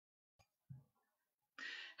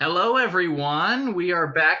Hello, everyone. We are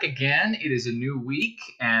back again. It is a new week,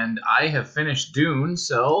 and I have finished Dune,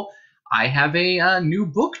 so I have a new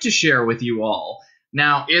book to share with you all.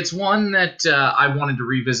 Now, it's one that I wanted to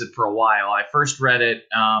revisit for a while. I first read it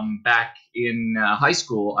back in high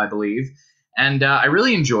school, I believe, and I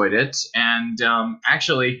really enjoyed it. And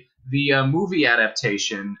actually, the movie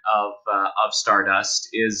adaptation of Stardust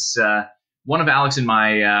is one of Alex and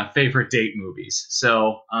my favorite date movies.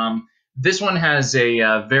 So. This one has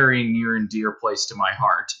a very near and dear place to my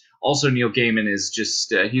heart. Also, Neil Gaiman is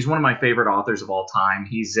he's one of my favorite authors of all time.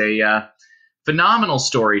 He's a phenomenal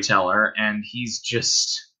storyteller, and he's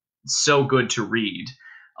just so good to read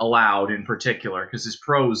aloud in particular, because his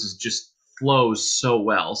prose just flows so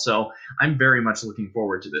well. So I'm very much looking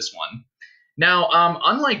forward to this one. Now,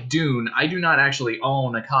 unlike Dune, I do not actually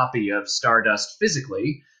own a copy of Stardust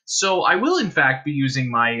physically, so I will in fact be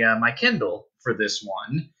using my Kindle for this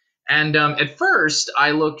one. And at first,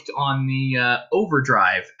 I looked on the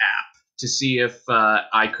Overdrive app to see if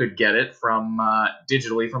I could get it from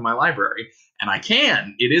digitally from my library. And I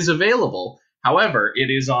can. It is available. However, it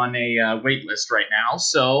is on a wait list right now,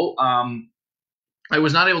 so I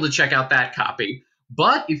was not able to check out that copy.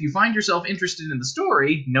 But if you find yourself interested in the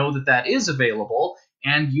story, know that that is available,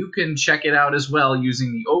 and you can check it out as well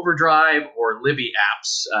using the Overdrive or Libby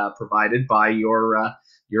apps provided by your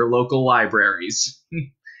local libraries.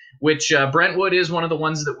 Which Brentwood is one of the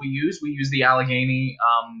ones that we use. We use the Allegheny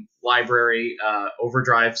Library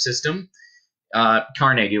Overdrive system.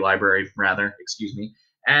 Carnegie Library, rather, excuse me.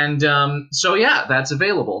 And so, yeah, that's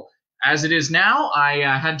available. As it is now, I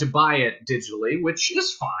had to buy it digitally, which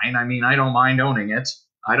is fine. I mean, I don't mind owning it.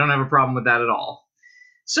 I don't have a problem with that at all.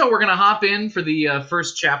 So we're going to hop in for the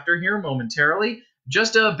first chapter here momentarily.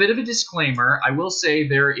 Just a bit of a disclaimer, I will say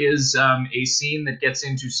there is a scene that gets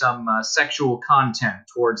into some sexual content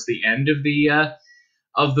towards the end of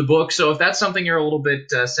the book, so if that's something you're a little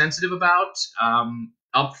bit sensitive about,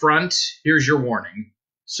 up front, here's your warning.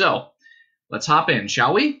 So, let's hop in,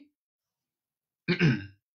 shall we?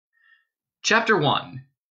 Chapter 1,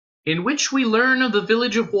 in which we learn of the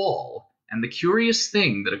village of Wall, and the curious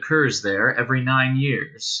thing that occurs there every 9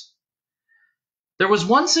 years. There was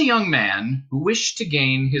once a young man who wished to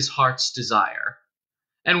gain his heart's desire.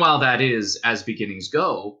 And while that is, as beginnings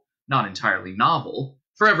go, not entirely novel,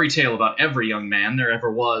 for every tale about every young man there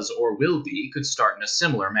ever was or will be could start in a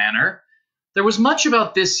similar manner, there was much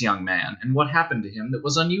about this young man and what happened to him that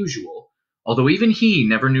was unusual, although even he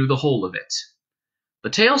never knew the whole of it.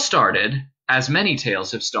 The tale started, as many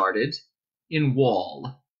tales have started, in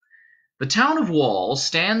Wall. The town of Wall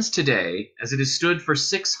stands today as it has stood for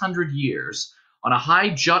 600 years, on a high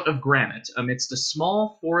jut of granite amidst a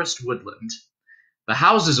small forest woodland. The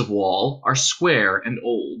houses of Wall are square and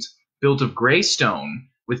old, built of gray stone,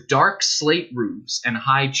 with dark slate roofs and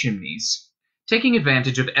high chimneys. Taking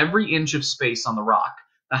advantage of every inch of space on the rock,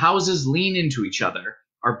 the houses lean into each other,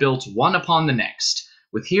 are built one upon the next,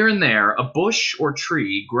 with here and there a bush or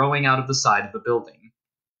tree growing out of the side of the building.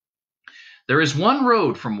 There is one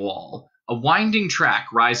road from Wall, a winding track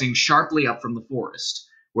rising sharply up from the forest,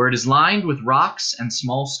 where it is lined with rocks and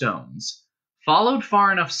small stones. Followed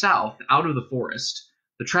far enough south out of the forest,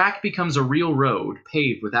 the track becomes a real road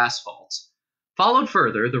paved with asphalt. Followed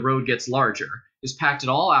further, the road gets larger, is packed at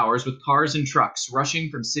all hours with cars and trucks rushing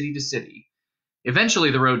from city to city.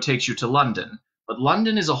 Eventually the road takes you to London, but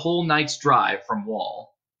London is a whole night's drive from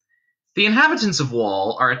Wall. The inhabitants of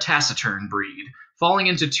Wall are a taciturn breed, falling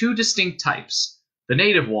into two distinct types: the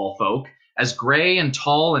native Wall folk, as gray and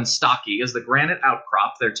tall and stocky as the granite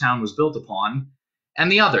outcrop their town was built upon, and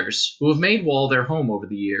the others, who have made Wall their home over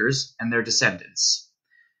the years, and their descendants.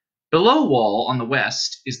 Below Wall on the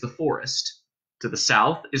west is the forest. To the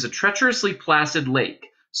south is a treacherously placid lake,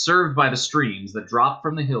 served by the streams that drop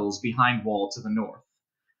from the hills behind Wall to the north.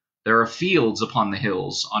 There are fields upon the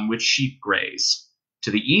hills on which sheep graze.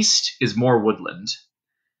 To the east is more woodland.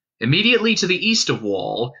 Immediately to the east of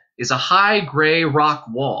Wall is a high gray rock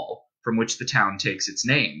wall, from which the town takes its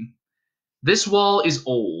name. This wall is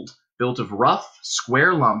old, built of rough,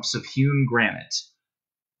 square lumps of hewn granite,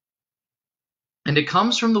 and it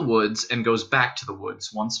comes from the woods and goes back to the woods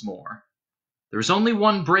once more. There is only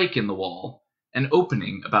one break in the wall, an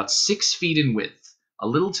opening about 6 feet in width, a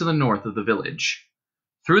little to the north of the village.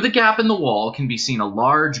 Through the gap in the wall can be seen a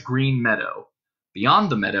large green meadow. Beyond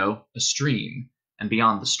the meadow, a stream, and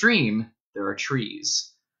beyond the stream, there are trees.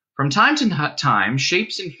 From time to time,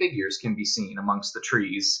 shapes and figures can be seen amongst the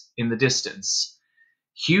trees in the distance.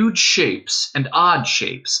 Huge shapes and odd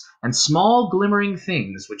shapes, and small glimmering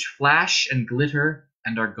things which flash and glitter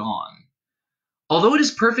and are gone. Although it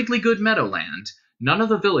is perfectly good meadowland, none of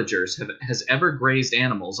the villagers has ever grazed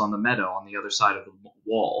animals on the meadow on the other side of the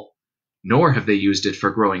wall, nor have they used it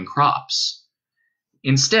for growing crops.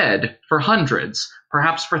 Instead, for hundreds,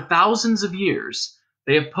 perhaps for thousands of years,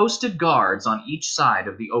 they have posted guards on each side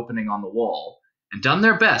of the opening on the wall, and done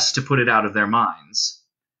their best to put it out of their minds.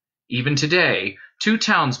 Even today, 2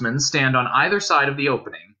 townsmen stand on either side of the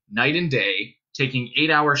opening, night and day, taking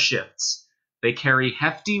 8-hour shifts. They carry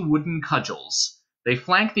hefty wooden cudgels. They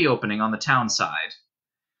flank the opening on the town side.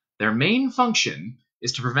 Their main function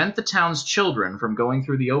is to prevent the town's children from going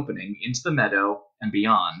through the opening into the meadow and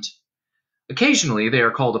beyond. Occasionally, they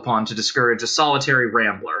are called upon to discourage a solitary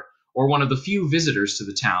rambler or one of the few visitors to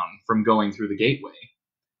the town from going through the gateway.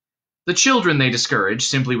 The children they discourage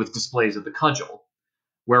simply with displays of the cudgel.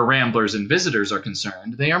 Where ramblers and visitors are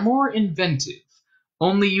concerned, they are more inventive,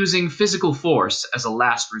 only using physical force as a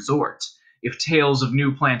last resort, if tales of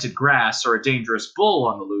new planted grass or a dangerous bull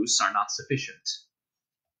on the loose are not sufficient.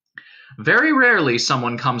 Very rarely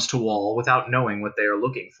someone comes to wall without knowing what they are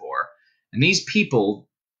looking for, and these people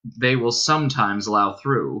they will sometimes allow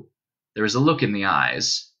through. There is a look in the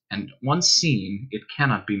eyes, and once seen, it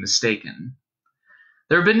cannot be mistaken.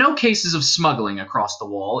 There have been no cases of smuggling across the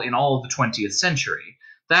wall in all of the 20th century.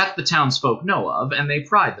 That the townsfolk know of, and they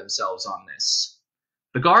pride themselves on this.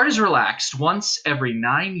 The guard is relaxed once every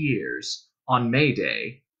 9 years, on May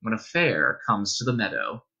Day, when a fair comes to the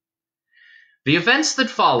meadow. The events that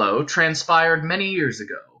follow transpired many years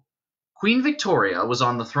ago. Queen Victoria was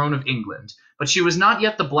on the throne of England, but she was not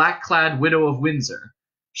yet the black-clad widow of Windsor.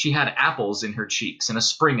 She had apples in her cheeks and a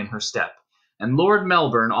spring in her step, and Lord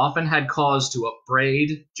Melbourne often had cause to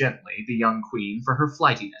upbraid gently the young queen for her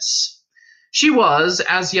flightiness. She was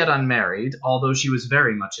as yet unmarried, although she was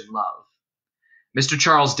very much in love. Mr.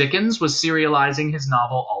 Charles Dickens was serializing his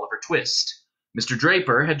novel Oliver Twist. Mr.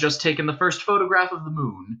 Draper had just taken the first photograph of the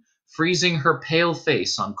moon, freezing her pale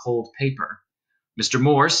face on cold paper. Mr.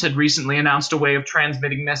 Morse had recently announced a way of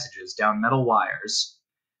transmitting messages down metal wires.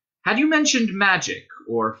 Had you mentioned magic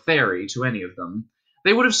or fairy to any of them,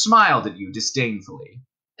 they would have smiled at you disdainfully,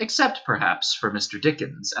 except perhaps for Mr.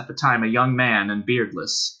 Dickens, at the time a young man and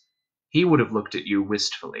beardless. He would have looked at you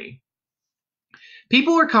wistfully.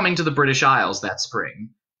 People were coming to the British Isles that spring.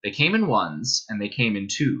 They came in ones, and they came in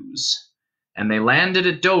twos. And they landed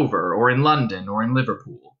at Dover, or in London, or in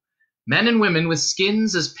Liverpool. Men and women with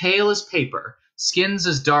skins as pale as paper, skins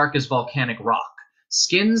as dark as volcanic rock,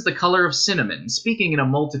 skins the color of cinnamon, speaking in a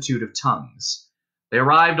multitude of tongues. They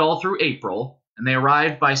arrived all through April, and they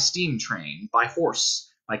arrived by steam train, by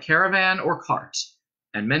horse, by caravan or cart,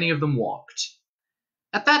 and many of them walked.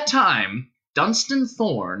 At that time, Dunstan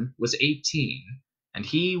Thorn was 18, and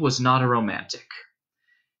he was not a romantic.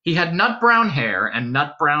 He had nut-brown hair and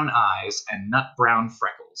nut-brown eyes and nut-brown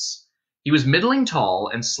freckles. He was middling tall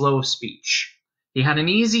and slow of speech. He had an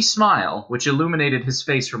easy smile which illuminated his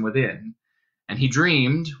face from within, and he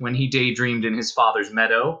dreamed, when he daydreamed in his father's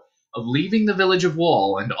meadow, of leaving the village of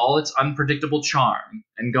Wall and all its unpredictable charm,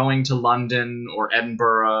 and going to London or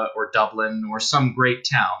Edinburgh or Dublin or some great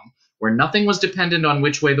town where nothing was dependent on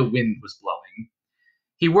which way the wind was blowing.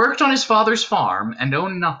 He worked on his father's farm and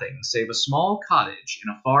owned nothing save a small cottage in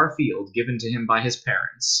a far field given to him by his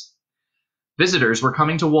parents. Visitors were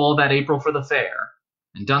coming to Wall that April for the fair,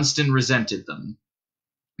 and Dunstan resented them.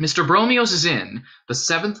 Mr. Bromios's inn, the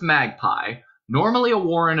Seventh Magpie, normally a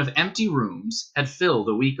warren of empty rooms, had filled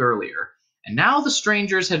a week earlier, and now the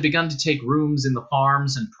strangers had begun to take rooms in the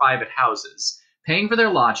farms and private houses, paying for their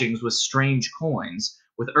lodgings with strange coins,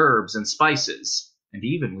 with herbs and spices, and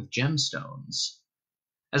even with gemstones.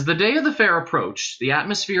 As the day of the fair approached, the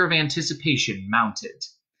atmosphere of anticipation mounted.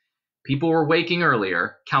 People were waking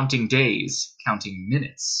earlier, counting days, counting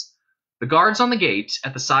minutes. The guards on the gate,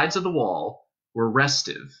 at the sides of the wall, were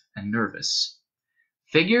restive and nervous.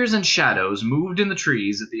 Figures and shadows moved in the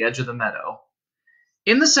trees at the edge of the meadow.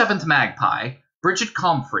 In the Seventh Magpie, Bridget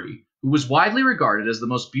Comfrey, who was widely regarded as the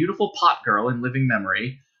most beautiful pot girl in living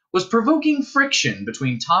memory, was provoking friction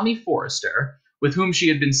between Tommy Forrester, with whom she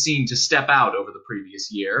had been seen to step out over the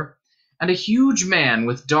previous year, and a huge man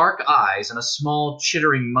with dark eyes and a small,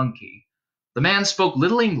 chittering monkey. The man spoke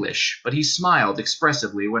little English, but he smiled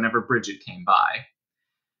expressively whenever Bridget came by.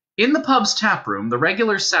 In the pub's taproom, the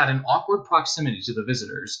regulars sat in awkward proximity to the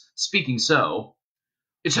visitors, speaking so.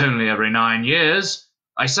 "It's only every 9 years.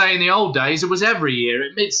 I say in the old days it was every year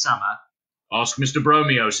at midsummer. Ask Mr.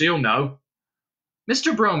 Bromios, he'll know."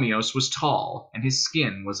 Mr. Bromios was tall, and his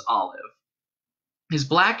skin was olive. His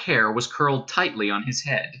black hair was curled tightly on his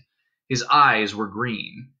head. His eyes were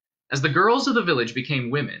green. As the girls of the village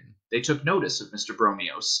became women, they took notice of Mr.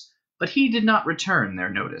 Bromios, but he did not return their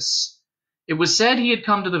notice. It was said he had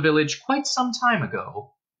come to the village quite some time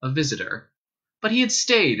ago, a visitor, but he had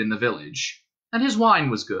stayed in the village, and his wine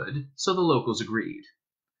was good, so the locals agreed.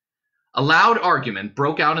 A loud argument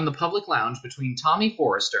broke out in the public lounge between Tommy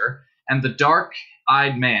Forrester and the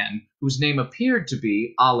dark-eyed man whose name appeared to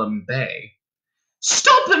be Alam Bey.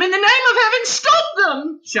 "Stop them, in the name of heaven, stop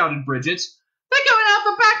them!" shouted Bridget. "They're going out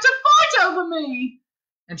the back to fight over me!"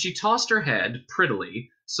 And she tossed her head prettily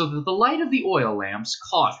so that the light of the oil lamps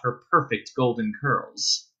caught her perfect golden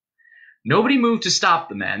curls. Nobody moved to stop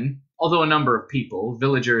the men, although a number of people,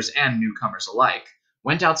 villagers and newcomers alike,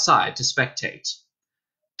 went outside to spectate.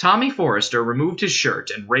 Tommy Forrester removed his shirt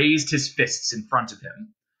and raised his fists in front of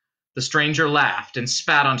him. The stranger laughed and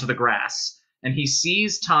spat onto the grass, and he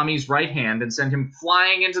seized Tommy's right hand and sent him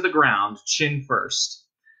flying into the ground, chin first.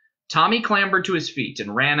 Tommy clambered to his feet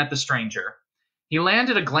and ran at the stranger. He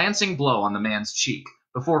landed a glancing blow on the man's cheek,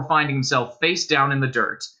 before finding himself face down in the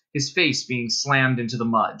dirt, his face being slammed into the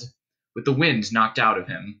mud, with the wind knocked out of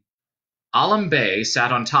him. Alam Bey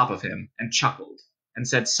sat on top of him and chuckled, and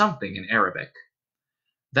said something in Arabic.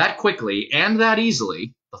 That quickly, and that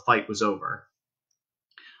easily, the fight was over.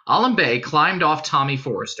 Alam Bey climbed off Tommy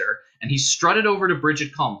Forrester, and he strutted over to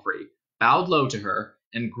Bridget Comfrey, bowed low to her,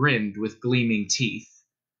 and grinned with gleaming teeth.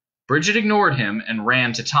 Bridget ignored him and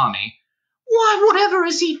ran to Tommy. "Why, whatever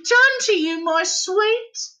has he done to you, my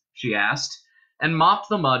sweet?" she asked, and mopped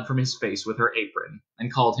the mud from his face with her apron,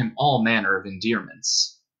 and called him all manner of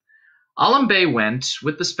endearments. Alam Bey went,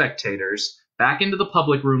 with the spectators, back into the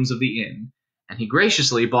public rooms of the inn, and he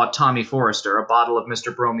graciously bought Tommy Forrester a bottle of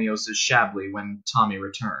Mr. Bromios' Chablis when Tommy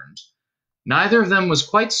returned. Neither of them was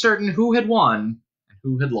quite certain who had won and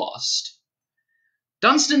who had lost.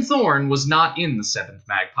 Dunstan Thorn was not in the Seventh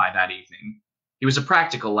Magpie that evening. He was a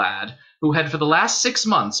practical lad who had for the last 6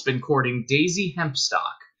 months been courting Daisy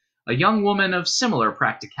Hempstock, a young woman of similar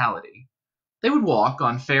practicality. They would walk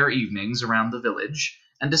on fair evenings around the village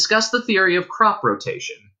and discuss the theory of crop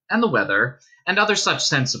rotation and the weather and other such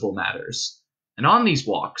sensible matters. And on these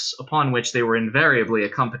walks, upon which they were invariably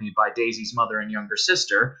accompanied by Daisy's mother and younger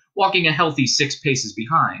sister, walking a healthy 6 paces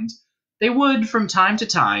behind, they would, from time to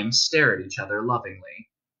time, stare at each other lovingly.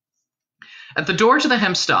 At the door to the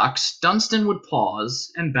Hempstocks, Dunstan would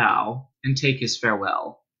pause and bow and take his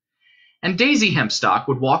farewell. And Daisy Hempstock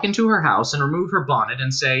would walk into her house and remove her bonnet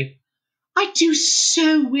and say, "I do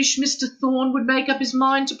so wish Mr. Thorn would make up his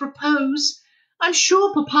mind to propose. I'm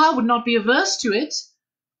sure Papa would not be averse to it."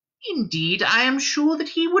 "Indeed, I am sure that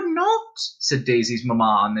he would not," said Daisy's mamma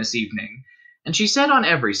on this evening, and she said on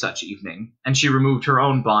every such evening, and she removed her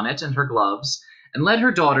own bonnet and her gloves, and led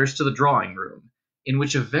her daughters to the drawing-room, in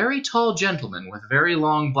which a very tall gentleman with a very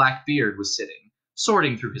long black beard was sitting,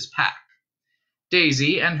 sorting through his pack.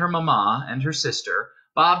 Daisy and her mamma and her sister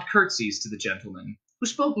bobbed curtsies to the gentleman, who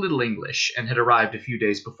spoke little English and had arrived a few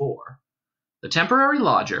days before. The temporary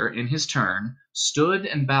lodger, in his turn, stood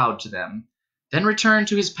and bowed to them, then returned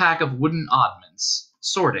to his pack of wooden oddments,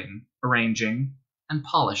 sorting, arranging, and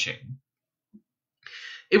polishing.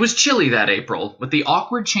 It was chilly that April, with the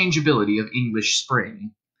awkward changeability of English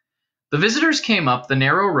spring. The visitors came up the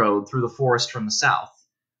narrow road through the forest from the south.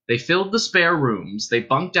 They filled the spare rooms, they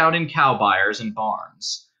bunked out in cow byres and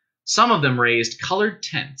barns. Some of them raised colored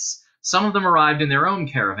tents, some of them arrived in their own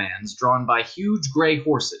caravans, drawn by huge gray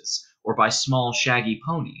horses, or by small shaggy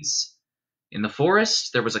ponies. In the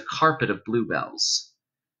forest there was a carpet of bluebells.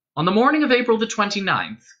 On the morning of April the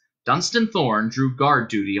 29th, Dunstan Thorn drew guard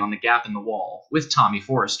duty on the gap in the wall, with Tommy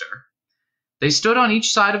Forrester. They stood on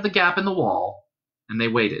each side of the gap in the wall, and they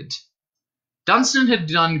waited. Dunstan had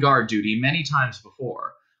done guard duty many times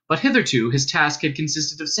before, but hitherto his task had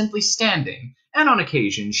consisted of simply standing, and on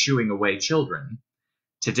occasion shooing away children.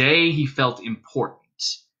 Today he felt important.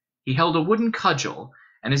 He held a wooden cudgel,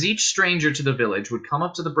 and as each stranger to the village would come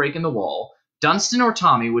up to the break in the wall, Dunstan or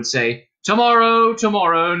Tommy would say, "Tomorrow,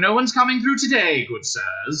 tomorrow, no one's coming through today, good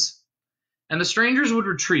sirs." And the strangers would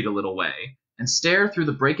retreat a little way, and stare through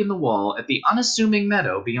the break in the wall at the unassuming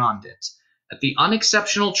meadow beyond it, at the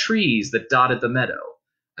unexceptional trees that dotted the meadow,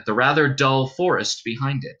 at the rather dull forest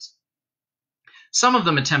behind it. Some of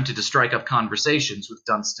them attempted to strike up conversations with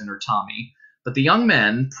Dunstan or Tommy, but the young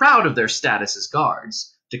men, proud of their status as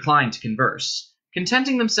guards, declined to converse,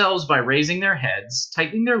 contenting themselves by raising their heads,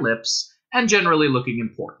 tightening their lips, and generally looking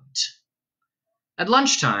important. At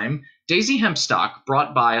lunchtime, Daisy Hempstock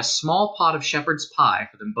brought by a small pot of shepherd's pie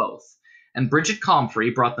for them both, and Bridget Comfrey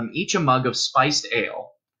brought them each a mug of spiced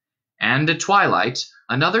ale. And at twilight,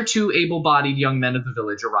 another 2 able-bodied young men of the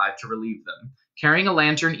village arrived to relieve them, carrying a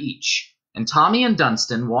lantern each, and Tommy and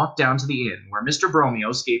Dunstan walked down to the inn, where Mr.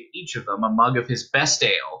 Bromios gave each of them a mug of his best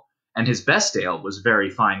ale, and his best ale was very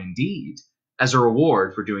fine indeed, as a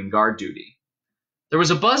reward for doing guard duty. There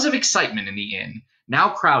was a buzz of excitement in the inn, now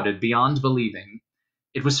crowded beyond believing.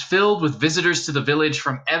 It was filled with visitors to the village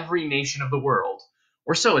from every nation of the world,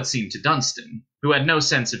 or so it seemed to Dunstan, who had no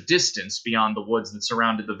sense of distance beyond the woods that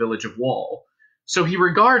surrounded the village of Wall. So he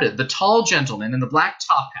regarded the tall gentleman in the black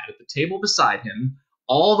top hat at the table beside him,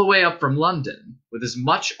 all the way up from London, with as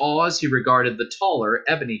much awe as he regarded the taller,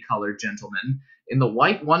 ebony-colored gentleman in the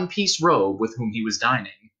white one-piece robe with whom he was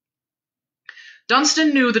dining.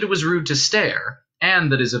 Dunstan knew that it was rude to stare,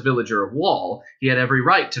 and that as a villager of Wall, he had every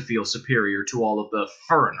right to feel superior to all of the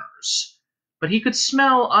foreigners. But he could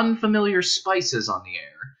smell unfamiliar spices on the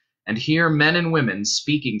air, and hear men and women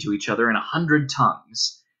speaking to each other in 100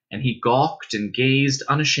 tongues, and he gawked and gazed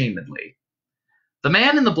unashamedly. The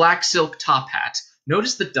man in the black silk top hat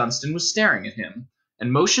noticed that Dunstan was staring at him,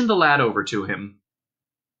 and motioned the lad over to him.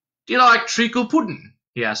 "Do you like treacle pudding?"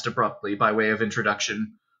 he asked abruptly, by way of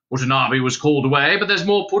introduction. "Watanabe was called away, but there's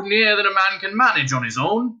more pudding here than a man can manage on his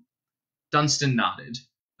own." Dunstan nodded.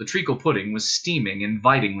 The treacle pudding was steaming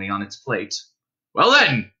invitingly on its plate. "Well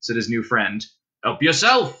then," said his new friend, "help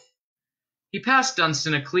yourself." He passed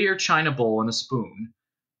Dunstan a clear china bowl and a spoon.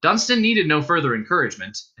 Dunstan needed no further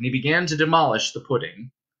encouragement, and he began to demolish the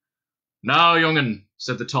pudding. "Now, young'un,"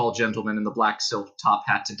 said the tall gentleman in the black silk top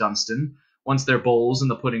hat to Dunstan, once their bowls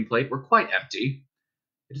and the pudding plate were quite empty.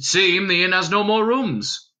 "It'd seem the inn has no more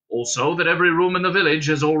rooms. Also, that every room in the village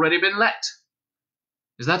has already been let."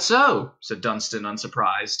 "Is that so?" said Dunstan,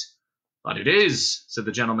 unsurprised. "But it is," said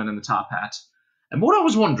the gentleman in the top hat. "And what I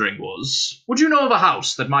was wondering was, would you know of a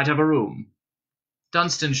house that might have a room?"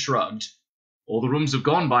 Dunstan shrugged. "All the rooms have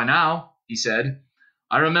gone by now," he said.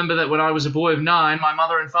 "I remember that when I was a boy of 9, my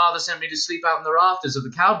mother and father sent me to sleep out in the rafters of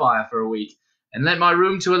the cow byre for a week, and lent my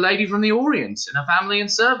room to a lady from the Orient and her family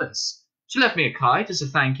and servants. She left me a kite as a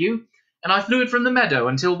thank you, and I flew it from the meadow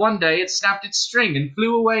until one day it snapped its string and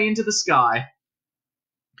flew away into the sky."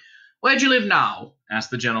 "Where do you live now?"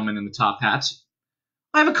 asked the gentleman in the top hat.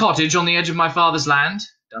 "I have a cottage on the edge of my father's land,"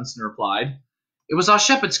 Dunstan replied. "It was our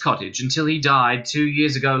shepherd's cottage until he died 2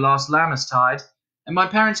 years ago last Lammastide, and my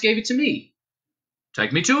parents gave it to me."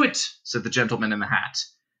 "Take me to it," said the gentleman in the hat,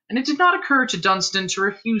 and it did not occur to Dunstan to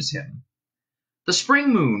refuse him. The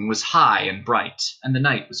spring moon was high and bright, and the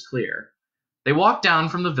night was clear. They walked down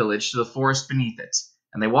from the village to the forest beneath it,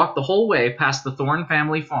 and they walked the whole way past the Thorn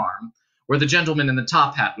family farm, where the gentleman in the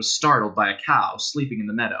top hat was startled by a cow sleeping in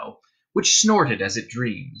the meadow, which snorted as it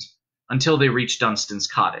dreamed, until they reached Dunstan's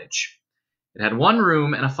cottage. It had one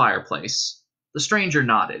room and a fireplace. The stranger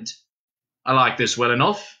nodded. "I like this well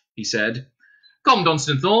enough," he said. "Come,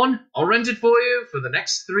 Dunstan Thorn, I'll rent it for you for the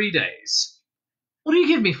next 3 days." "What do you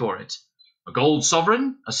give me for it?" "A gold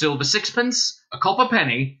sovereign, a silver sixpence, a copper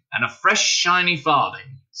penny, and a fresh shiny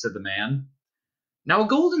farthing," said the man. Now a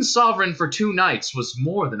golden sovereign for 2 nights was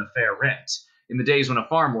more than a fair rent, in the days when a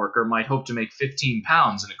farm worker might hope to make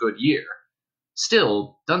 £15 in a good year.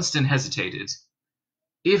 Still, Dunstan hesitated.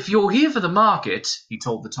 "If you're here for the market," he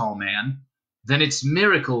told the tall man, "then it's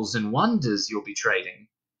miracles and wonders you'll be trading."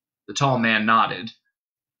 The tall man nodded.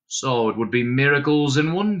 "So it would be miracles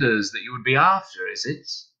and wonders that you would be after, is it?"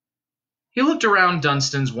 He looked around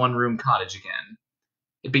Dunstan's one-room cottage again.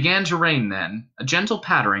 It began to rain then, a gentle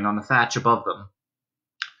pattering on the thatch above them.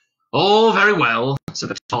 "Oh, very well," said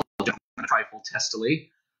the tall gentleman a trifle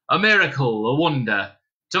testily. "A miracle, a wonder.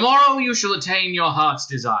 Tomorrow you shall attain your heart's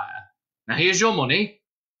desire. Now here's your money."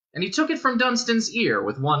 And he took it from Dunstan's ear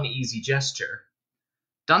with one easy gesture.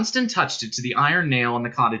 Dunstan touched it to the iron nail on the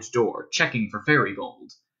cottage door, checking for fairy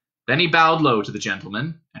gold. Then he bowed low to the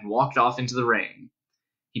gentleman, and walked off into the rain.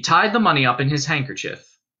 He tied the money up in his handkerchief.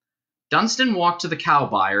 Dunstan walked to the cow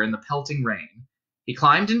byre in the pelting rain. He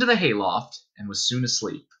climbed into the hayloft, and was soon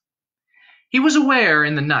asleep. He was aware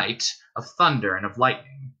in the night of thunder and of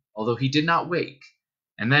lightning, although he did not wake,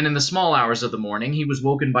 and then in the small hours of the morning he was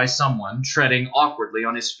woken by someone treading awkwardly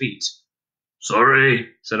on his feet.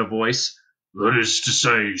 "Sorry," said a voice. "That is to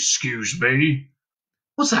say, excuse me."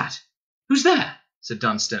 "What's that? Who's there?" said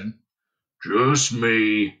Dunstan. "Just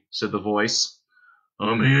me," said the voice.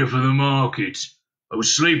 "I'm here for the market. I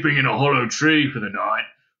was sleeping in a hollow tree for the night,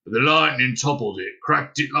 but the lightning toppled it,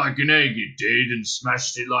 cracked it like an egg it did, and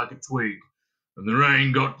smashed it like a twig. And the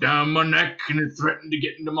rain got down my neck, and it threatened to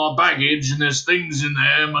get into my baggage, and there's things in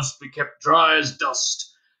there must be kept dry as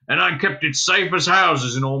dust. And I kept it safe as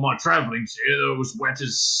houses in all my travellings here, though it was wet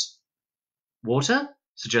as—" "Water?"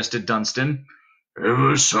 suggested Dunstan.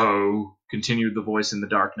 "Ever so," continued the voice in the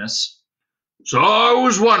darkness. "So I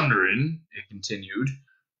was wondering," it continued,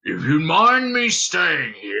 "if you'd mind me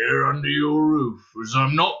staying here under your roof, as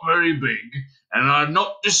I'm not very big, and I'd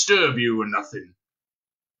not disturb you or nothing."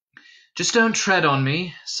 Just don't tread on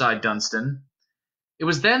me, sighed Dunstan. It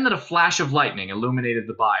was then that a flash of lightning illuminated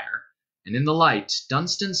the byre, and in the light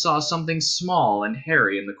Dunstan saw something small and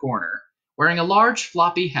hairy in the corner, wearing a large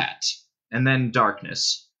floppy hat, and then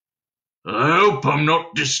darkness. "I hope I'm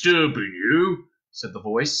not disturbing you," said the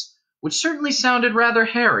voice, which certainly sounded rather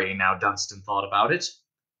hairy now Dunstan thought about it.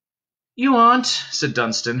 "You aren't," said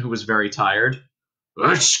Dunstan, who was very tired.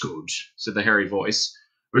 "That's good," said the hairy voice,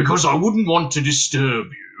 "because I wouldn't want to disturb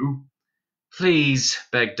you." "Please,"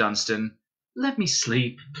 begged Dunstan, "let me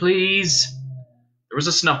sleep, please." There was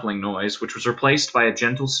a snuffling noise, which was replaced by a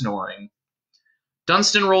gentle snoring.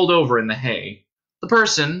 Dunstan rolled over in the hay. The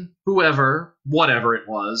person, whoever, whatever it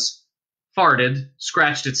was, farted,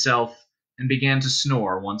 scratched itself, and began to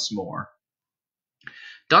snore once more.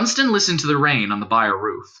 Dunstan listened to the rain on the byre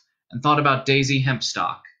roof, and thought about Daisy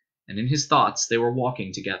Hempstock, and in his thoughts they were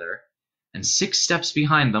walking together, and 6 steps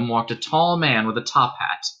behind them walked a tall man with a top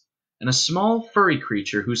hat, and a small furry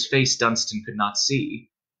creature whose face Dunstan could not see.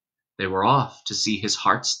 They were off to see his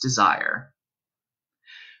heart's desire.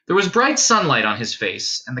 There was bright sunlight on his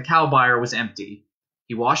face, and the cow byre was empty.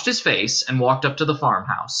 He washed his face and walked up to the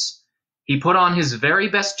farmhouse. He put on his very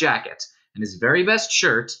best jacket, and his very best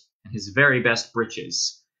shirt, and his very best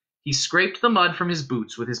breeches. He scraped the mud from his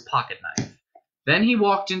boots with his pocket-knife. Then he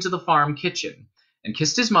walked into the farm kitchen, and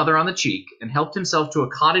kissed his mother on the cheek, and helped himself to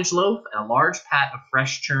a cottage loaf and a large pat of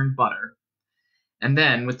fresh churned butter. And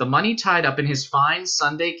then, with the money tied up in his fine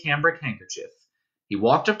Sunday cambric handkerchief, he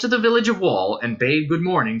walked up to the village of Wall and bade good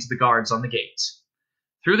morning to the guards on the gate.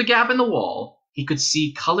 Through the gap in the wall, he could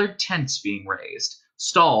see colored tents being raised,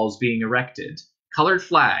 stalls being erected, colored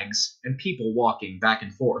flags, and people walking back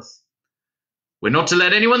and forth. "We're not to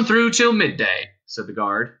let anyone through till midday," said the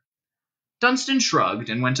guard. Dunstan shrugged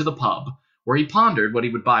and went to the pub, where he pondered what he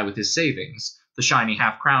would buy with his savings, the shiny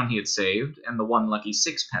half-crown he had saved, and the one lucky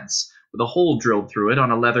sixpence, with a hole drilled through it on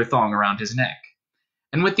a leather thong around his neck,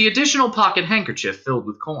 and with the additional pocket handkerchief filled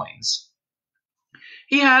with coins.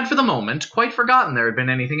 He had, for the moment, quite forgotten there had been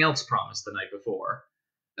anything else promised the night before.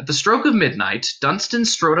 At the stroke of midnight, Dunstan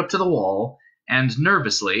strode up to the wall, and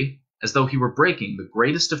nervously, as though he were breaking the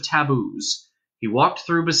greatest of taboos, he walked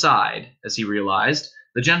through beside, as he realized,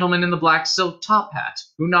 the gentleman in the black silk top hat,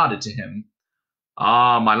 who nodded to him.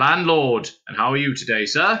 "Ah, my landlord, and how are you today,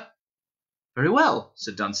 sir?" "Very well,"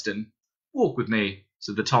 said Dunstan. "Walk with me,"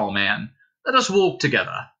 said the tall man. "Let us walk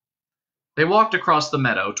together." They walked across the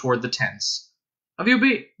meadow toward the tents. "Have you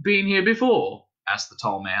been here before?" asked the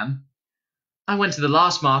tall man. "I went to the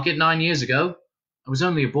last market 9 years ago. I was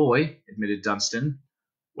only a boy," admitted Dunstan.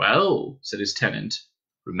 "Well," said his tenant,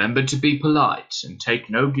 "remember to be polite and take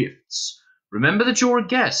no gifts. Remember that you're a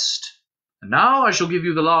guest. And now I shall give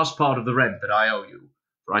you the last part of the rent that I owe you,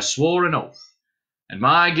 for I swore an oath. And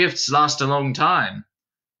my gifts last a long time.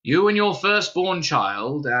 You and your firstborn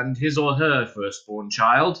child, and his or her firstborn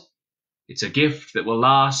child. It's a gift that will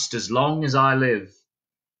last as long as I live."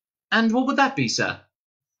 "And what would that be, sir?"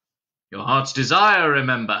 "Your heart's desire,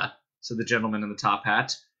 remember," said the gentleman in the top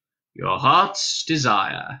hat. "Your heart's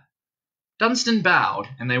desire." Dunstan bowed,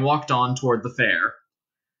 and they walked on toward the fair.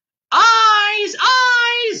 "Eyes!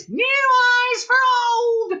 Eyes! New eyes for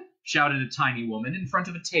old!" shouted a tiny woman in front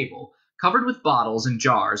of a table, covered with bottles and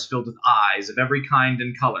jars filled with eyes of every kind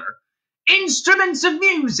and color. "Instruments of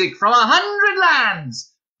music from 100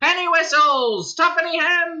 lands! Penny whistles, twopenny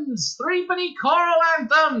hymns, threepenny choral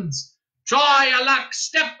anthems! Try your luck,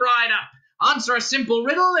 step right up, answer a simple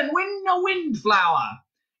riddle, and win a windflower!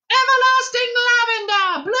 Everlasting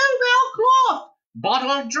lavender, bluebell cloth,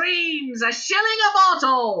 bottled dreams, a shilling a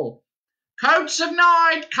bottle! Coats of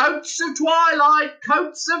night, coats of twilight,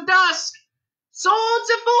 coats of dusk, swords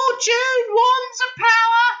of fortune, wands of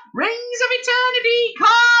power, rings of eternity,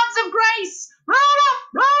 cards of grace!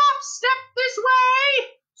 Roll up, step this way!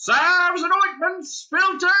 Salves and ointments,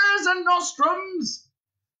 philters and nostrums!"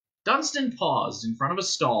 Dunstan paused in front of a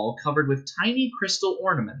stall covered with tiny crystal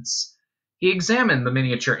ornaments. He examined the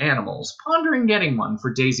miniature animals, pondering getting one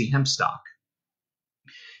for Daisy Hempstock.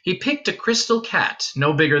 He picked a crystal cat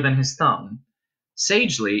no bigger than his thumb.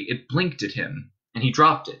 Sagely, it blinked at him, and he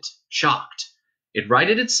dropped it, shocked. It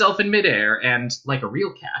righted itself in midair and, like a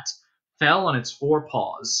real cat, fell on its 4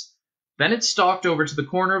 paws. Then it stalked over to the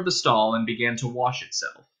corner of the stall and began to wash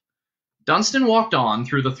itself. Dunstan walked on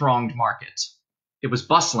through the thronged market. It was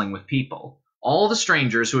bustling with people. All the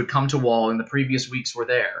strangers who had come to Wall in the previous weeks were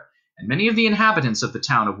there, and many of the inhabitants of the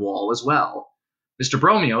town of Wall as well. Mr.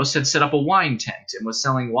 Bromios had set up a wine tent and was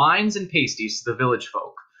selling wines and pasties to the village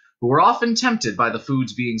folk, who were often tempted by the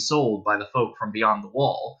foods being sold by the folk from beyond the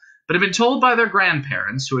Wall, but had been told by their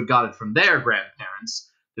grandparents, who had got it from their grandparents,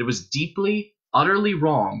 that it was deeply, utterly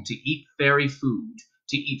wrong to eat fairy food,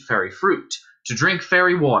 to eat fairy fruit, to drink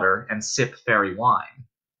fairy water, and sip fairy wine.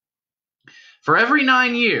 For every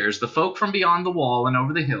 9 years, the folk from beyond the wall and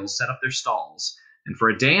over the hills set up their stalls, and for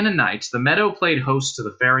a day and a night the meadow played host to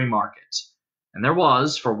the fairy market. And there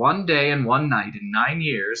was, for 1 day and 1 night in 9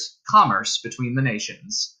 years, commerce between the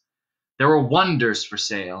nations. There were wonders for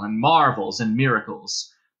sale, and marvels and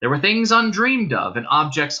miracles. There were things undreamed of, and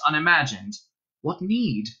objects unimagined. What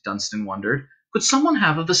need, Dunstan wondered, could someone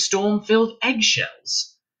have of the storm-filled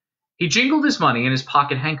eggshells? He jingled his money in his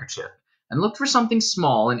pocket handkerchief, and looked for something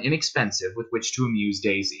small and inexpensive with which to amuse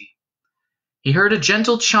Daisy. He heard a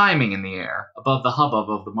gentle chiming in the air, above the hubbub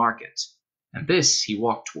of the market, and this he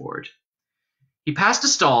walked toward. He passed a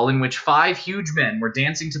stall in which 5 huge men were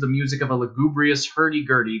dancing to the music of a lugubrious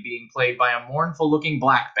hurdy-gurdy being played by a mournful-looking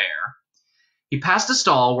black bear. He passed a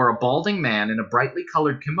stall where a balding man in a brightly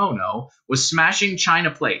colored kimono was smashing china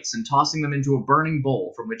plates and tossing them into a burning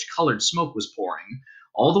bowl from which colored smoke was pouring,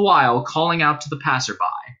 all the while calling out to the passer-by.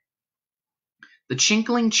 The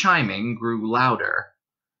chinkling chiming grew louder.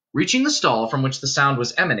 Reaching the stall from which the sound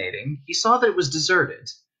was emanating, he saw that it was deserted.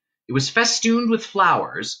 It was festooned with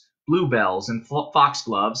flowers, bluebells and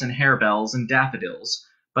foxgloves and harebells and daffodils,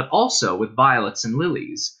 but also with violets and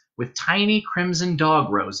lilies, with tiny crimson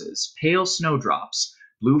dog roses, pale snowdrops,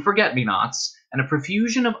 blue forget-me-nots, and a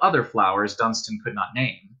profusion of other flowers Dunstan could not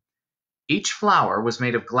name. Each flower was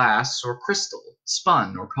made of glass or crystal,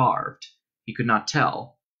 spun or carved. He could not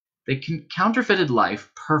tell. They counterfeited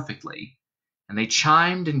life perfectly, and they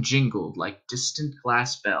chimed and jingled like distant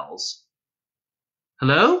glass bells.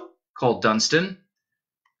 "Hello?" called Dunstan.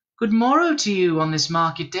 "Good morrow to you on this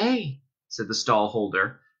market day," said the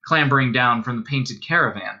stall-holder, clambering down from the painted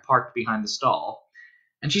caravan parked behind the stall,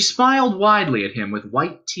 and she smiled widely at him with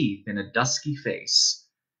white teeth in a dusky face.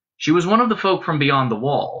 She was one of the folk from beyond the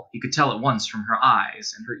wall, he could tell at once from her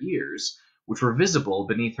eyes and her ears, which were visible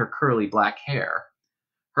beneath her curly black hair.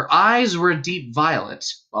 Her eyes were a deep violet,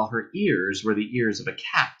 while her ears were the ears of a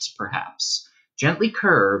cat, perhaps, gently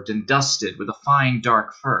curved and dusted with a fine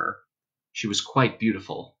dark fur. She was quite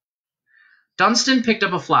beautiful. Dunstan picked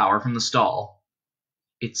up a flower from the stall.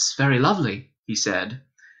 "It's very lovely," he said.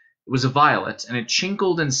 It was a violet, and it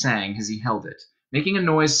chinkled and sang as he held it, making a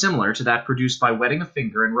noise similar to that produced by wetting a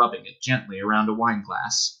finger and rubbing it gently around a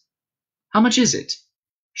wine-glass. "How much is it?"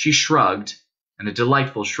 She shrugged, and a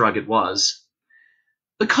delightful shrug it was.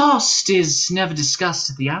 "The cost is never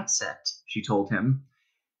discussed at the outset," she told him.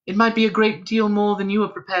 "It might be a great deal more than you are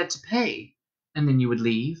prepared to pay, and then you would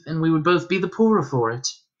leave, and we would both be the poorer for it.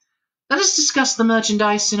 Let us discuss the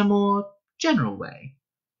merchandise in a more general way."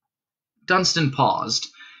 Dunstan paused.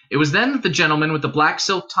 It was then that the gentleman with the black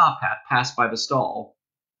silk top hat passed by the stall.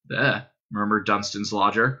 "There," murmured Dunstan's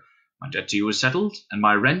lodger. "My debt to you is settled, and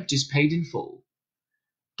my rent is paid in full."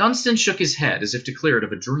 Dunstan shook his head as if to clear it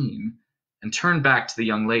of a dream, and turned back to the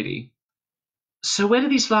young lady. "So where do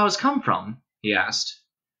these flowers come from?" he asked.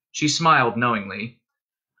 She smiled knowingly.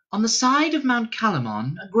 "On the side of Mount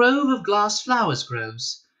Calamon, a grove of glass flowers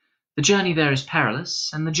grows. The journey there is perilous,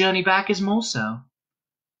 and the journey back is more so."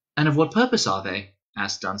 "And of what purpose are they?"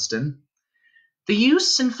 asked Dunstan. "The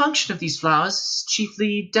use and function of these flowers is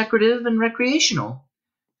chiefly decorative and recreational.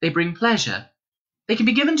 They bring pleasure. They can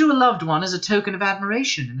be given to a loved one as a token of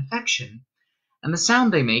admiration and affection, and the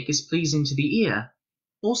sound they make is pleasing to the ear.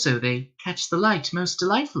 Also, they catch the light most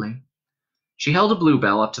delightfully." She held a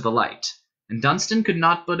bluebell up to the light, and Dunstan could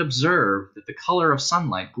not but observe that the color of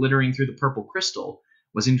sunlight glittering through the purple crystal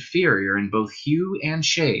was inferior in both hue and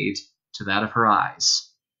shade to that of her eyes.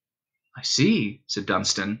 "I see," said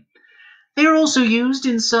Dunstan. "They are also used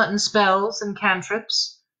in certain spells and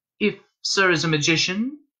cantrips. If sir is a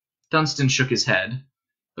magician—" Dunstan shook his head.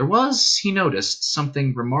 There was, he noticed,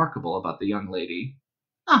 something remarkable about the young lady.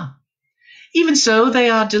 "Ah, even so, they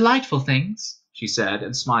are delightful things," she said,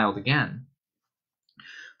 and smiled again.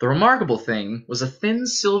 The remarkable thing was a thin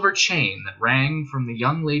silver chain that rang from the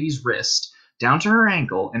young lady's wrist down to her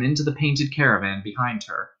ankle and into the painted caravan behind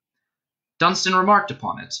her. Dunstan remarked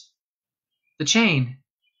upon it. "The chain.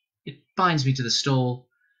 It binds me to the stall.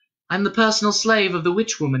 I am the personal slave of the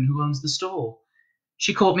witch-woman who owns the stall.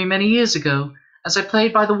 She caught me many years ago, as I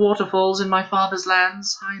played by the waterfalls in my father's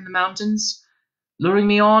lands, high in the mountains, luring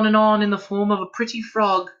me on and on in the form of a pretty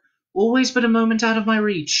frog, always but a moment out of my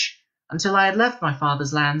reach, until I had left my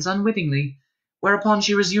father's lands unwittingly, whereupon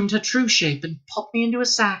she resumed her true shape and popped me into a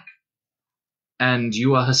sack." "And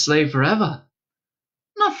you are her slave forever?"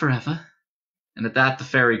 "Not forever." And at that the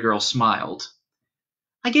fairy girl smiled.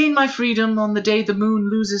 "I gain my freedom on the day the moon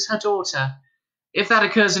loses her daughter, if that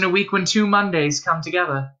occurs in a week when 2 Mondays come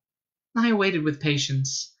together. I await it with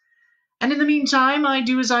patience. And in the meantime I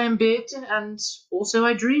do as I am bid, and also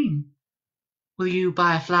I dream. Will you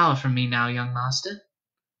buy a flower from me now, young master?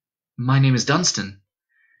 My name is Dunstan.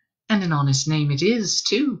 And an honest name it is,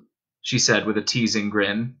 too, she said with a teasing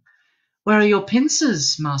grin. Where are your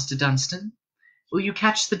pincers, Master Dunstan? Will you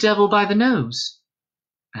catch the devil by the nose?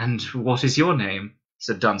 And what is your name?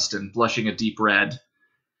 Said Dunstan, blushing a deep red.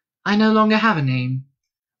 I no longer have a name.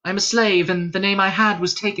 I am a slave, and the name I had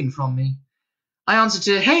was taken from me. I answer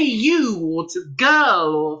to hey you, or to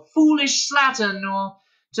girl, or foolish slattern, or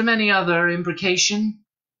to many other imprecation.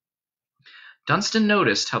 Dunstan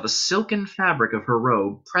noticed how the silken fabric of her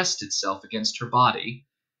robe pressed itself against her body.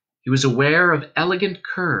 He was aware of elegant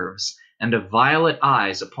curves and of violet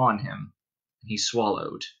eyes upon him, and he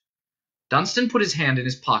swallowed. Dunstan put his hand in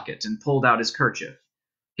his pocket and pulled out his kerchief.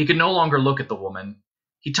 He could no longer look at the woman.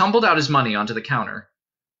 He tumbled out his money onto the counter.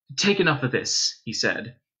 Take enough of this, he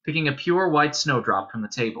said, picking a pure white snowdrop from the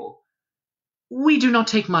table. We do not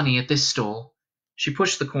take money at this stall. She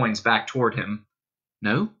pushed the coins back toward him.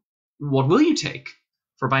 No? What will you take?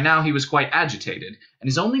 For by now he was quite agitated, and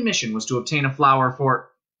his only mission was to obtain a flower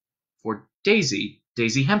for Daisy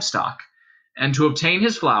Hempstock, and to obtain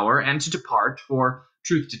his flower and to depart, for,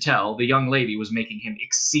 truth to tell, the young lady was making him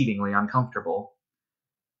exceedingly uncomfortable.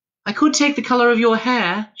 I could take the color of your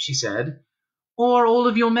hair, she said, or all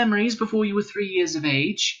of your memories before you were 3 years of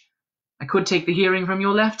age. I could take the hearing from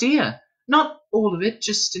your left ear. Not all of it,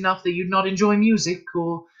 just enough that you'd not enjoy music,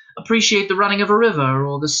 or appreciate the running of a river,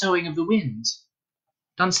 or the soughing of the wind.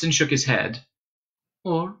 Dunstan shook his head.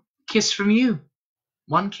 Or a kiss from you.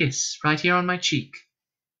 One kiss, right here on my cheek.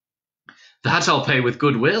 That I'll pay with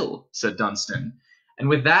goodwill, said Dunstan, and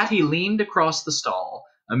with that he leaned across the stall,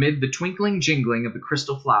 amid the twinkling jingling of the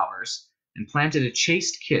crystal flowers, and planted a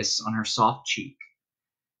chaste kiss on her soft cheek.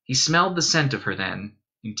 He smelled the scent of her then,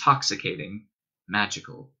 intoxicating,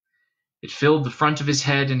 magical. It filled the front of his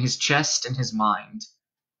head and his chest and his mind.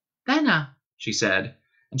 There now, she said,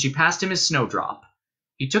 and she passed him his snowdrop.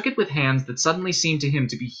 He took it with hands that suddenly seemed to him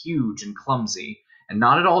to be huge and clumsy, and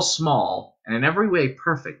not at all small, and in every way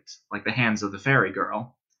perfect, like the hands of the fairy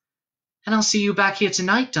girl. And I'll see you back here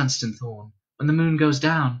tonight, Dunstan Thorn, when the moon goes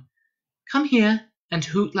down. Come here and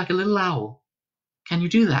hoot like a little owl. Can you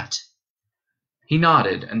do that? He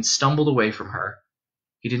nodded and stumbled away from her.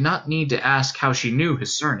 He did not need to ask how she knew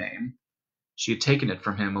his surname. She had taken it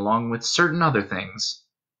from him along with certain other things,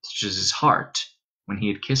 such as his heart, when he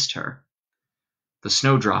had kissed her. The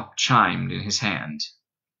snowdrop chimed in his hand.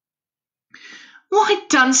 Why,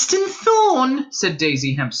 Dunstan Thorn, said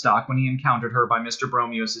Daisy Hempstock when he encountered her by Mr.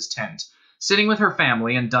 Bromios's tent, sitting with her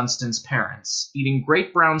family and Dunstan's parents, eating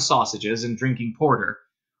great brown sausages and drinking porter.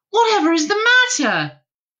 Whatever is the matter?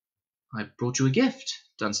 I brought you a gift,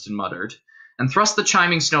 Dunstan muttered, and thrust the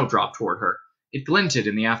chiming snowdrop toward her. It glinted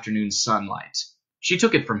in the afternoon sunlight. She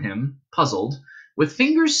took it from him, puzzled, with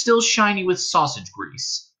fingers still shiny with sausage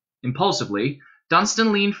grease. Impulsively,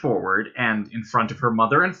 Dunstan leaned forward, and, in front of her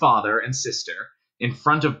mother and father and sister, in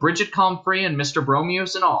front of Bridget Comfrey and Mr.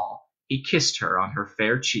 Bromios and all, he kissed her on her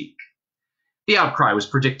fair cheek. The outcry was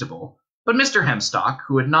predictable, but Mr. Hempstock,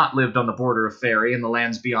 who had not lived on the border of Fairy and the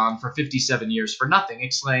lands beyond for 57 years for nothing,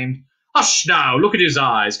 exclaimed, Hush now, look at his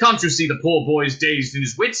eyes. Can't you see the poor boy's dazed in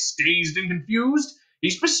his wits, dazed and confused?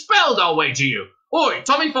 He's bespelled, I'll wager you. Oi,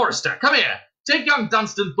 Tommy Forrester, come here. Take young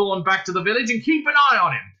Dunstan Thorn back to the village and keep an eye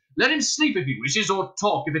on him. Let him sleep if he wishes, or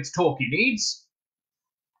talk if it's talk he needs.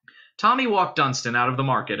 Tommy walked Dunstan out of the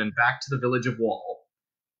market and back to the village of Wall.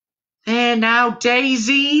 There now,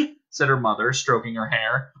 Daisy, said her mother, stroking her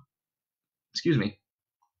hair. Excuse me.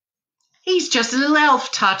 He's just a little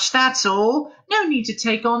elf touch, that's all. No need to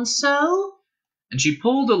take on so. And she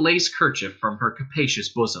pulled a lace kerchief from her capacious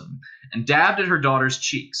bosom, and dabbed at her daughter's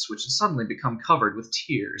cheeks, which had suddenly become covered with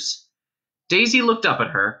tears. Daisy looked up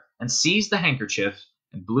at her, and seized the handkerchief,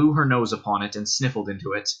 and blew her nose upon it, and sniffled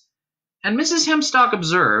into it. And Mrs. Hempstock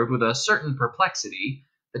observed, with a certain perplexity,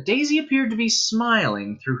 that Daisy appeared to be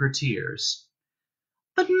smiling through her tears.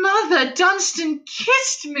 But Mother, Dunstan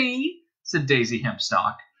kissed me, said Daisy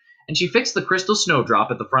Hempstock, and she fixed the crystal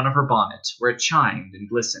snowdrop at the front of her bonnet, where it chimed and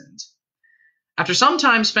glistened. After some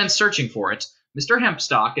time spent searching for it, Mr.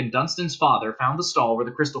 Hempstock and Dunstan's father found the stall where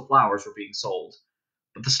the crystal flowers were being sold.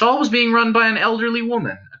 But the stall was being run by an elderly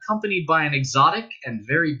woman, accompanied by an exotic and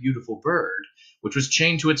very beautiful bird, which was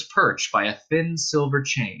chained to its perch by a thin silver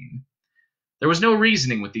chain. There was no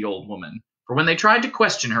reasoning with the old woman, for when they tried to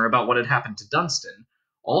question her about what had happened to Dunstan,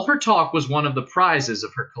 all her talk was one of the prizes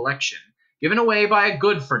of her collection, given away by a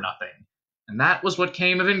good-for-nothing, and that was what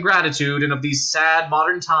came of ingratitude and of these sad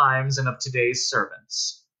modern times and of today's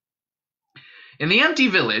servants. In the empty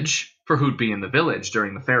village, for who'd be in the village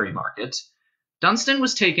during the fairy market. Dunstan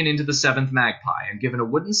was taken into the seventh magpie and given a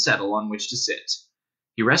wooden settle on which to sit.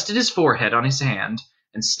 He rested his forehead on his hand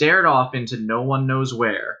and stared off into no one knows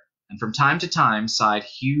where, and from time to time sighed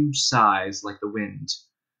huge sighs like the wind.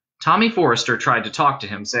 Tommy Forrester tried to talk to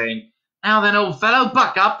him, saying, "Now then, old fellow,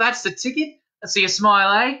 buck up, that's the ticket. Let's see a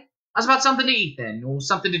smile, eh? How's about something to eat, then, or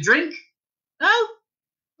something to drink?" "Oh,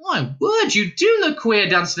 my word, you do look queer,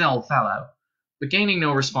 Dunstan, old fellow." But gaining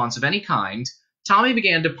no response of any kind, Tommy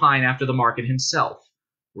began to pine after the market himself,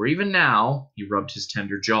 where even now, he rubbed his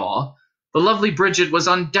tender jaw, the lovely Bridget was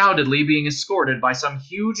undoubtedly being escorted by some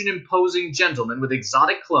huge and imposing gentleman with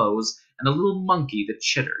exotic clothes and a little monkey that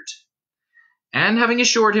chittered. And having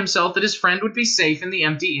assured himself that his friend would be safe in the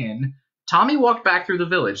empty inn, Tommy walked back through the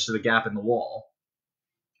village to the gap in the wall.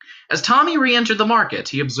 As Tommy re-entered the market,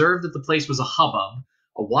 he observed that the place was a hubbub,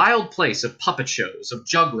 a wild place of puppet shows, of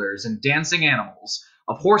jugglers and dancing animals,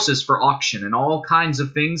 of horses for auction and all kinds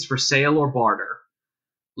of things for sale or barter.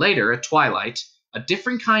 Later, at twilight, a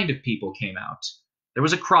different kind of people came out. There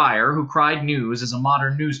was a crier who cried news as a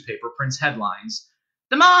modern newspaper prints headlines.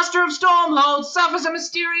 "The Master of Stormhold suffers a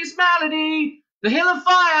mysterious malady. The Hill of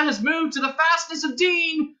Fire has moved to the fastness of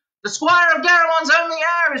Dean. The Squire of Garamon's only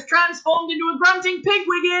heir is transformed into a grunting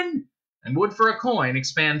pigwiggin," and would for a coin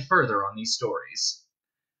expand further on these stories.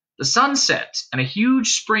 The sun set, and a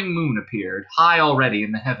huge spring moon appeared, high already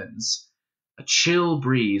in the heavens. A chill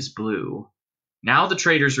breeze blew. Now the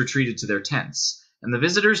traders retreated to their tents, and the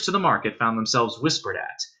visitors to the market found themselves whispered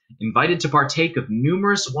at, invited to partake of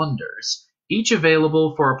numerous wonders, each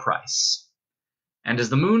available for a price. And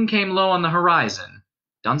as the moon came low on the horizon,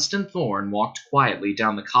 Dunstan Thorn walked quietly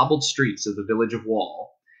down the cobbled streets of the village of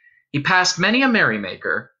Wall. He passed many a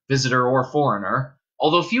merrymaker, visitor or foreigner,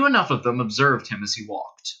 although few enough of them observed him as he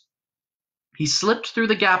walked. He slipped through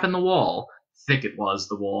the gap in the wall, thick it was,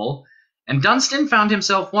 the wall, and Dunstan found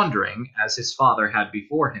himself wondering, as his father had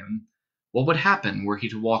before him, what would happen were he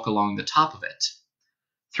to walk along the top of it.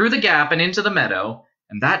 Through the gap and into the meadow,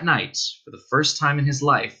 and that night, for the first time in his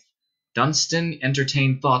life, Dunstan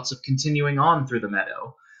entertained thoughts of continuing on through the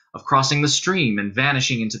meadow, of crossing the stream and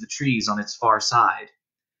vanishing into the trees on its far side.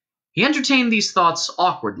 He entertained these thoughts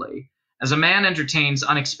awkwardly, as a man entertains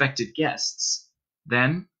unexpected guests.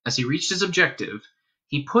 Then, as he reached his objective,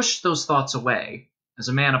 he pushed those thoughts away, as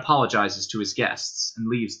a man apologizes to his guests and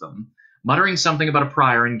leaves them, muttering something about a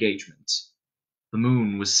prior engagement. The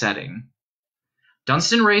moon was setting.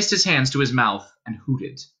 Dunstan raised his hands to his mouth and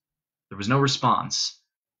hooted. There was no response.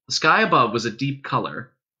 The sky above was a deep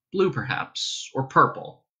color, blue perhaps, or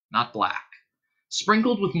purple, not black,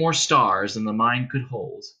 sprinkled with more stars than the mind could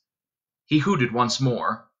hold. He hooted once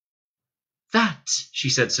more. "That," she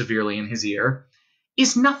said severely in his ear,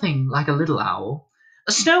 "is nothing like a little owl.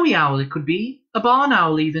 A snowy owl it could be, a barn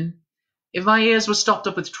owl even. If my ears were stopped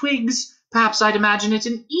up with twigs, perhaps I'd imagine it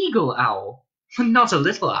an eagle owl, not a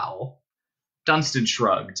little owl." Dunstan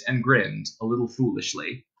shrugged and grinned, a little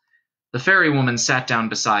foolishly. The fairy woman sat down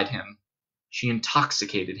beside him. She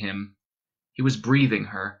intoxicated him. He was breathing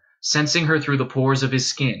her, sensing her through the pores of his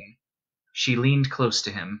skin. She leaned close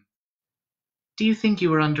to him. "Do you think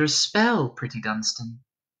you are under a spell, pretty Dunstan?"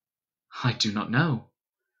 "I do not know."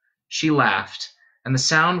 She laughed, and the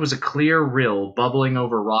sound was a clear rill bubbling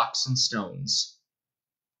over rocks and stones.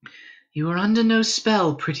 "You are under no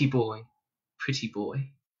spell, pretty boy, pretty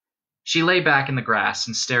boy." She lay back in the grass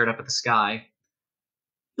and stared up at the sky.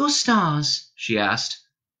 "Your stars," she asked,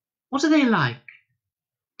 "what are they like?"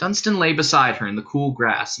 Dunstan lay beside her in the cool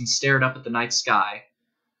grass and stared up at the night sky.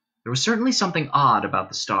 There was certainly something odd about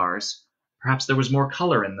the stars. Perhaps there was more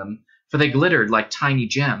color in them, for they glittered like tiny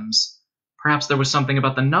gems. Perhaps there was something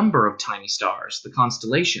about the number of tiny stars, the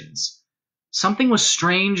constellations. Something was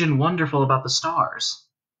strange and wonderful about the stars.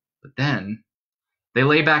 But then, they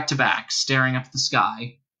lay back to back, staring up at the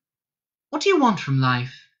sky. "What do you want from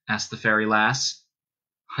life?" asked the fairy lass.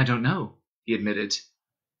 "I don't know," he admitted.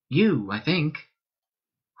 "You, I think."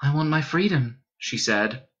 "I want my freedom," she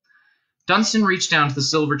said. Dunstan reached down to the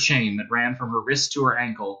silver chain that ran from her wrist to her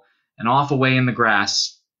ankle and off away in the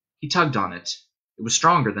grass. He tugged on it. It was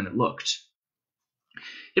stronger than it looked.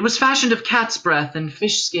 "It was fashioned of cat's breath and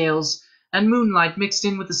fish scales and moonlight mixed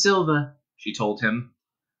in with the silver," she told him.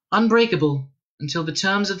 "Unbreakable until the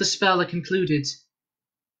terms of the spell are concluded."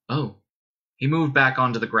 "Oh." He moved back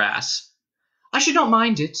onto the grass. "I should not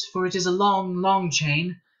mind it, for it is a long, long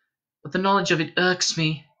chain, but the knowledge of it irks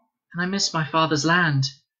me, and I miss my father's land.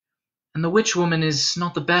 And the witch woman is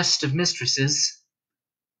not the best of mistresses."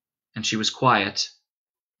 And she was quiet.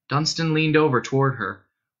 Dunstan leaned over toward her,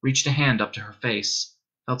 reached a hand up to her face,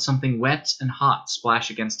 felt something wet and hot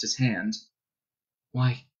splash against his hand.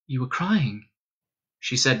 "Why, You were crying."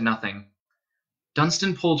 She said nothing.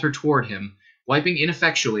 Dunstan pulled her toward him, wiping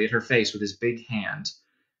ineffectually at her face with his big hand.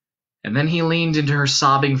 And then he leaned into her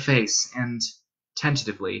sobbing face and,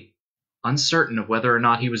 tentatively, uncertain of whether or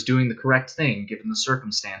not he was doing the correct thing given the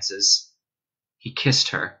circumstances, he kissed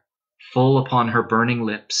her, full upon her burning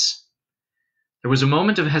lips. There was a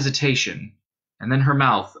moment of hesitation, and then her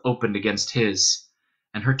mouth opened against his,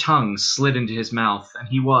 and her tongue slid into his mouth, and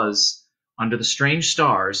he was, under the strange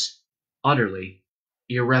stars, utterly,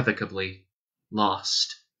 irrevocably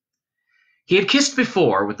lost. He had kissed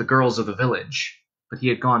before with the girls of the village, but he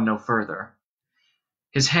had gone no further.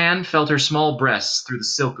 His hand felt her small breasts through the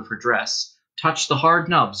silk of her dress, touched the hard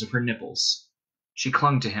nubs of her nipples. She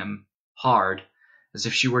clung to him, hard, as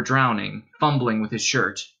if she were drowning, fumbling with his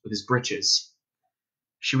shirt, with his breeches.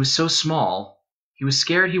 She was so small, he was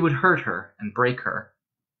scared he would hurt her and break her.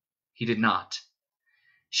 He did not.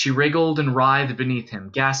 She wriggled and writhed beneath him,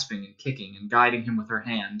 gasping and kicking and guiding him with her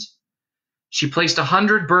hand. She placed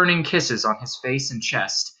 100 burning kisses on his face and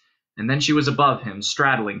chest, and then she was above him,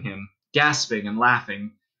 straddling him, gasping and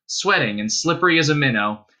laughing, sweating and slippery as a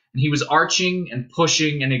minnow, and he was arching and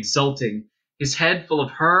pushing and exulting, his head full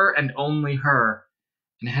of her and only her,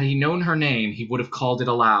 and had he known her name, he would have called it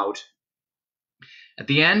aloud. At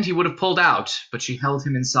the end, he would have pulled out, but she held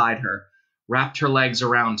him inside her, wrapped her legs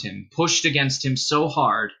around him, pushed against him so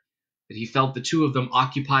hard that he felt the two of them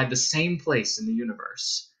occupied the same place in the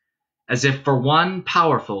universe, as if for one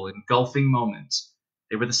powerful, engulfing moment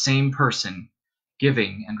they were the same person,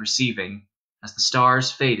 giving and receiving, as the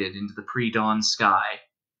stars faded into the pre-dawn sky.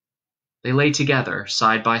 They lay together,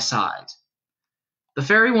 side by side. The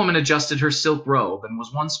fairy woman adjusted her silk robe and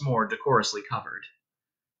was once more decorously covered.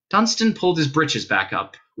 Dunstan pulled his breeches back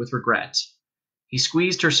up, with regret. He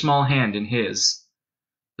squeezed her small hand in his.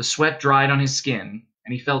 The sweat dried on his skin,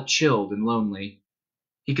 and he felt chilled and lonely.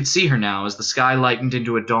 He could see her now as the sky lightened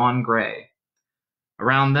into a dawn gray.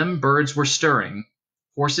 Around them, birds were stirring.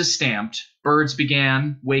 Horses stamped, birds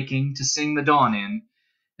began, waking, to sing the dawn in,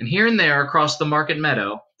 and here and there across the market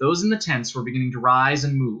meadow, those in the tents were beginning to rise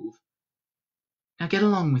and move. "Now get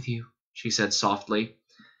along with you," she said softly,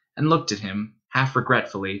 and looked at him, half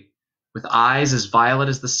regretfully, with eyes as violet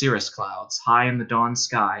as the cirrus clouds high in the dawn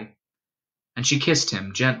sky. And she kissed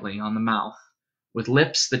him gently on the mouth, with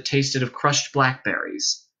lips that tasted of crushed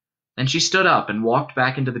blackberries. Then she stood up and walked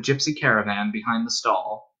back into the gypsy caravan behind the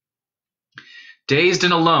stall. Dazed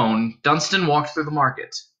and alone, Dunstan walked through the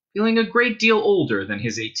market, feeling a great deal older than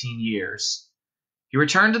his 18 years. He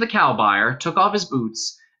returned to the cow byre, took off his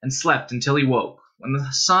boots, and slept until he woke, when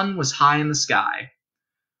the sun was high in the sky.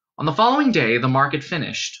 On the following day the market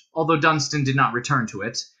finished, although Dunstan did not return to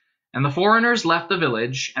it, and the foreigners left the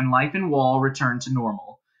village, and life in Wall returned to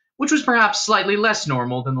normal, which was perhaps slightly less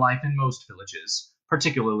normal than life in most villages,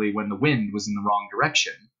 particularly when the wind was in the wrong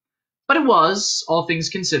direction. But it was, all things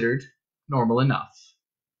considered, normal enough.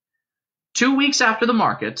 2 weeks after the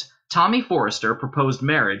market, Tommy Forrester proposed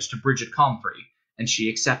marriage to Bridget Comfrey, and she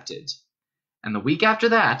accepted. And the week after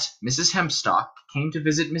that, Mrs. Hempstock came to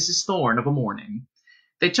visit Mrs. Thorn of a morning.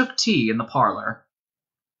 They took tea in the parlour.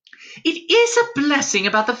 "It is a blessing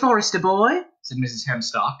about the Forrester boy," said Mrs.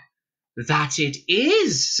 Hempstock. "That it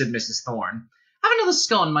is," said Mrs. Thorn. "Have another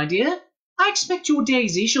scone, my dear. I expect your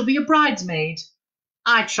Daisy shall be a bridesmaid."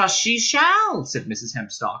 "I trust she shall," said Mrs.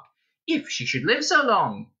 Hempstock, "if she should live so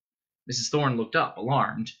long." Mrs. Thorn looked up,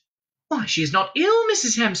 alarmed. "Why, she is not ill,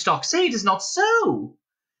 Mrs. Hempstock. Say it is not so."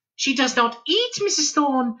 "She does not eat, Mrs.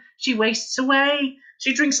 Thorn. She wastes away.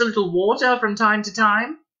 She drinks a little water from time to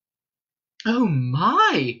time." "Oh,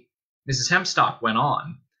 my!" Mrs. Hempstock went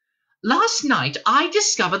on. "Last night I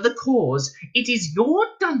discovered the cause. It is your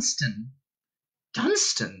Dunstan."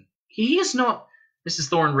 "Dunstan? He is not—" Mrs.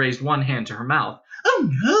 Thorn raised one hand to her mouth. "Oh,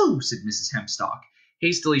 no," said Mrs. Hempstock,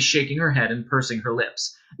 hastily shaking her head and pursing her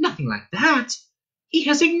lips. "Nothing like that. He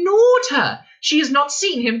has ignored her. She has not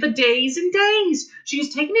seen him for days and days. She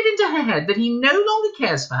has taken it into her head that he no longer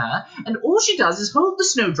cares for her, and all she does is hold the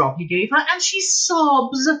snowdrop he gave her, and she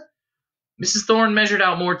sobs." Mrs. Thorn measured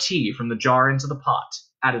out more tea from the jar into the pot,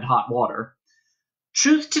 added hot water.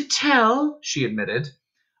 "Truth to tell," she admitted,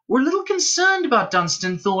 "we're a little concerned about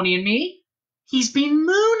Dunstan, Thorny and me. He's been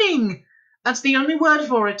mooning. That's the only word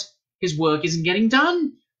for it. His work isn't getting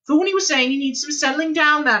done. Thorny was saying he needs some settling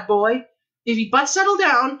down, that boy. If he'd but settle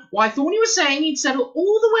down, why, Thorny was saying he'd settle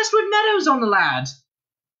all the westward meadows on the lad."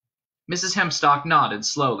 Mrs. Hempstock nodded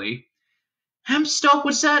slowly. "Hempstock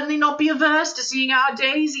would certainly not be averse to seeing our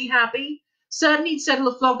Daisy happy. Certainly he'd settle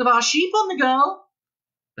a flock of our sheep on the girl."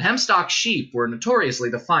 The Hempstock sheep were notoriously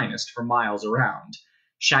the finest for miles around,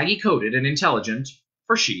 shaggy-coated and intelligent,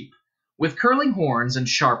 for sheep, with curling horns and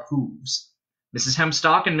sharp hooves. Mrs.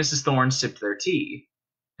 Hempstock and Mrs. Thorn sipped their tea,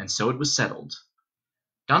 and so it was settled.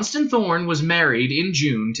 Dunstan Thorn was married in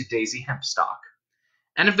June to Daisy Hempstock,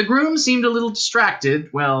 and if the groom seemed a little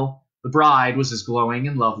distracted, well, the bride was as glowing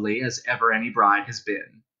and lovely as ever any bride has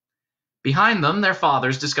been. Behind them, their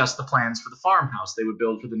fathers discussed the plans for the farmhouse they would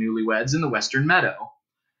build for the newlyweds in the western meadow.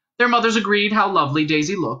 Their mothers agreed how lovely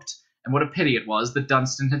Daisy looked, and what a pity it was that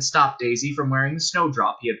Dunstan had stopped Daisy from wearing the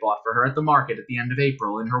snowdrop he had bought for her at the market at the end of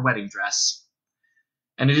April in her wedding dress.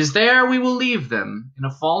 And it is there we will leave them, in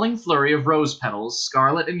a falling flurry of rose petals,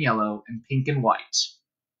 scarlet and yellow, and pink and white.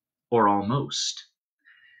 Or almost.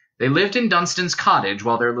 They lived in Dunstan's cottage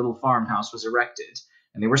while their little farmhouse was erected,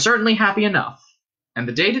 and they were certainly happy enough. And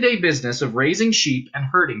the day-to-day business of raising sheep and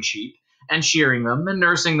herding sheep, and shearing them and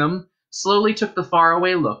nursing them, slowly took the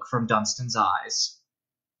faraway look from Dunstan's eyes.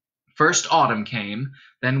 First autumn came,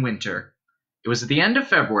 then winter. It was at the end of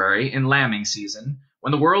February, in lambing season,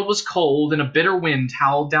 when the world was cold and a bitter wind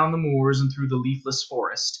howled down the moors and through the leafless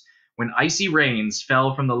forest, when icy rains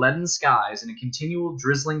fell from the leaden skies in continual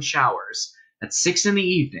drizzling showers, at 6 in the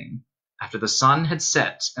evening, after the sun had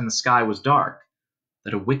set and the sky was dark,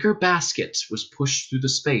 that a wicker basket was pushed through the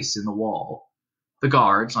space in the wall. The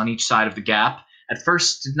guards, on each side of the gap, at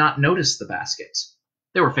first did not notice the basket.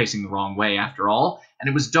 They were facing the wrong way, after all, and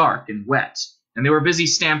it was dark and wet, and they were busy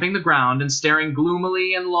stamping the ground and staring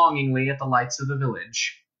gloomily and longingly at the lights of the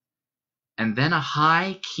village. And then a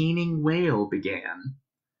high, keening wail began.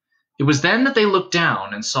 It was then that they looked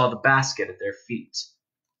down and saw the basket at their feet.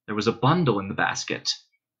 There was a bundle in the basket,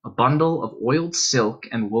 a bundle of oiled silk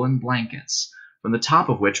and woolen blankets, from the top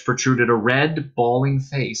of which protruded a red, bawling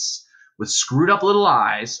face, with screwed-up little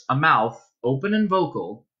eyes, a mouth, open and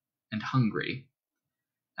vocal, and hungry.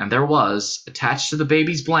 And there was, attached to the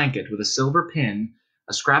baby's blanket with a silver pin,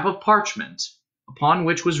 a scrap of parchment, upon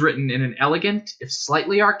which was written in an elegant, if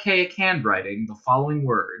slightly archaic handwriting, the following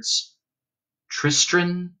words: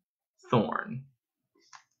 Dunstan Thorn.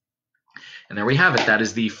 And there we have it. That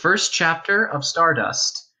is the first chapter of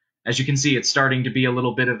Stardust. As you can see, it's starting to be a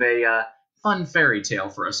little bit of a fun fairy tale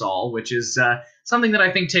for us all, which is something that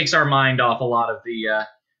I think takes our mind off a lot of the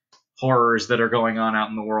horrors that are going on out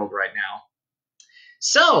in the world right now.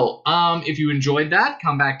 So, if you enjoyed that,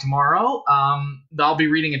 come back tomorrow. I'll be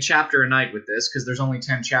reading a chapter a night with this, because there's only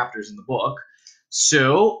 10 chapters in the book.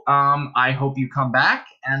 So, I hope you come back,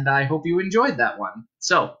 and I hope you enjoyed that one.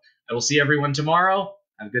 So, I will see everyone tomorrow.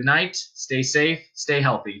 Have a good night. Stay safe. Stay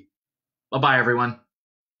healthy. Bye-bye, everyone.